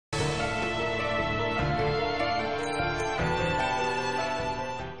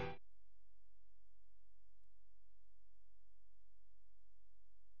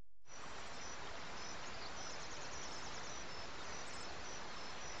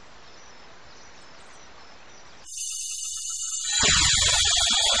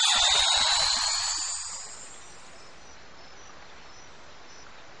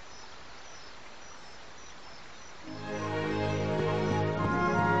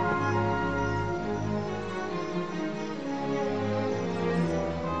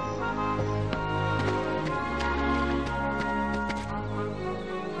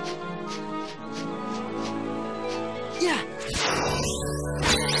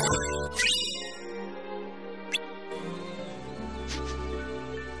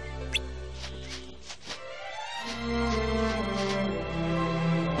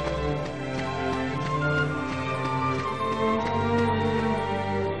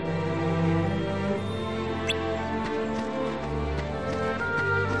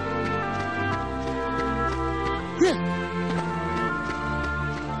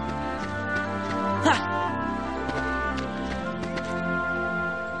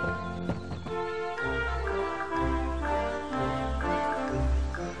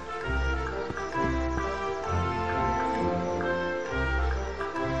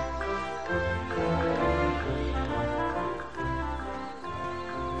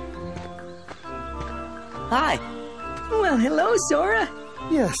Hi. Well, hello, Sora.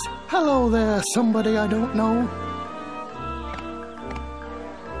 Yes, hello there, somebody I don't know.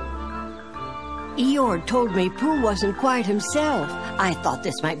 Eeyore told me Pooh wasn't quite himself. I thought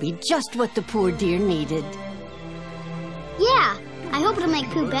this might be just what the poor dear needed. Yeah, I hope it'll make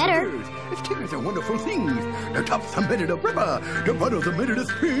Pooh better. Tigers are wonderful things. The tops are made of rubber. The bottoms are made of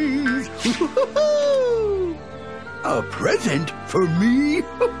springs. A present for me?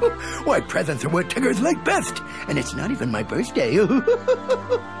 Why, presents are what Tigers like best. And it's not even my birthday.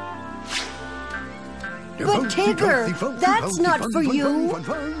 But Tigger, that's not for you. Wait,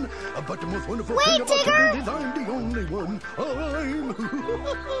 Tigger!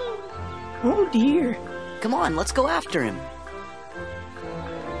 Oh, dear. Come on, let's go after him.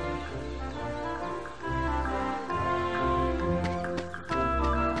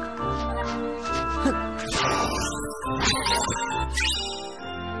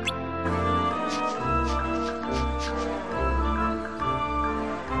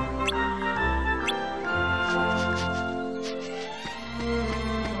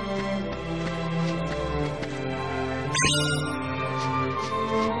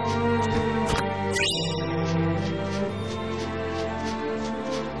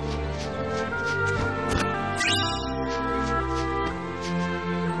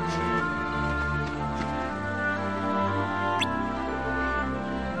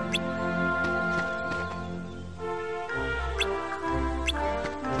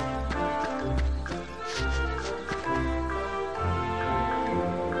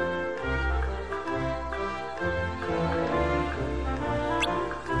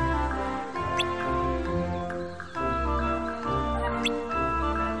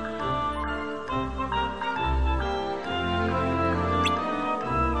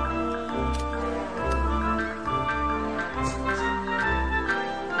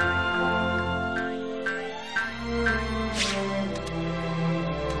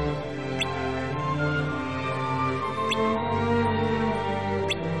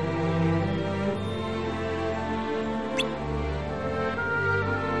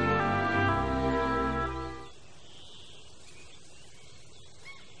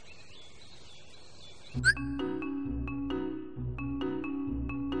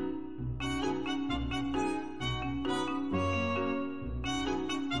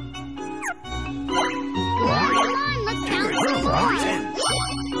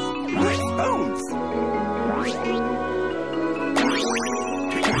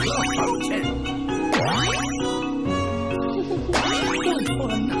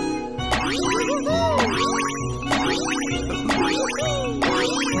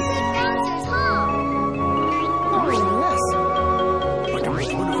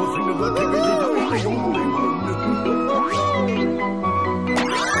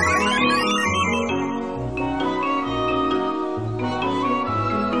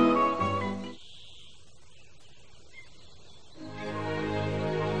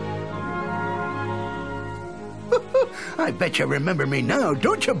 I bet you remember me now,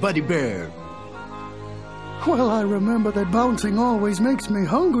 don't you, Buddy Bear? Well, I remember that bouncing always makes me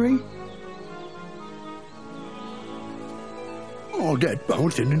hungry. All that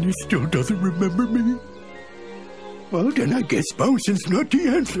bouncing and he still doesn't remember me? Well, then I guess bouncing's not the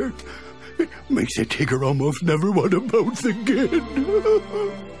answer. It makes a Tigger almost never want to bounce again.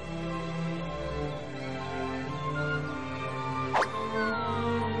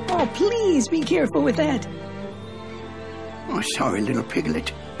 Oh, please be careful with that. Oh, sorry, little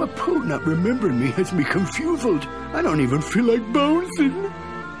piglet, but Pooh not remembering me has me confused. I don't even feel like bouncing.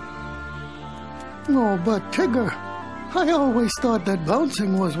 Oh, but Tigger, I always thought that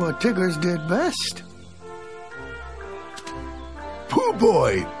bouncing was what Tiggers did best. Pooh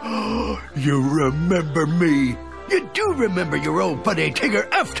boy, you remember me. You do remember your old buddy Tigger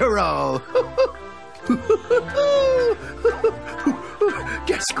after all.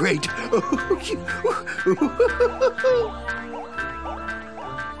 That's great.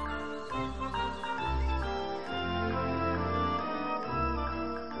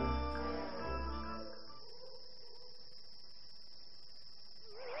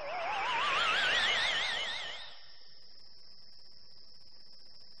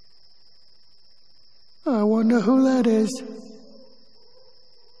 I wonder who that is.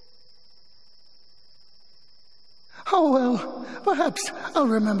 Oh well, perhaps I'll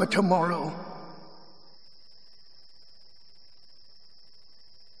remember tomorrow.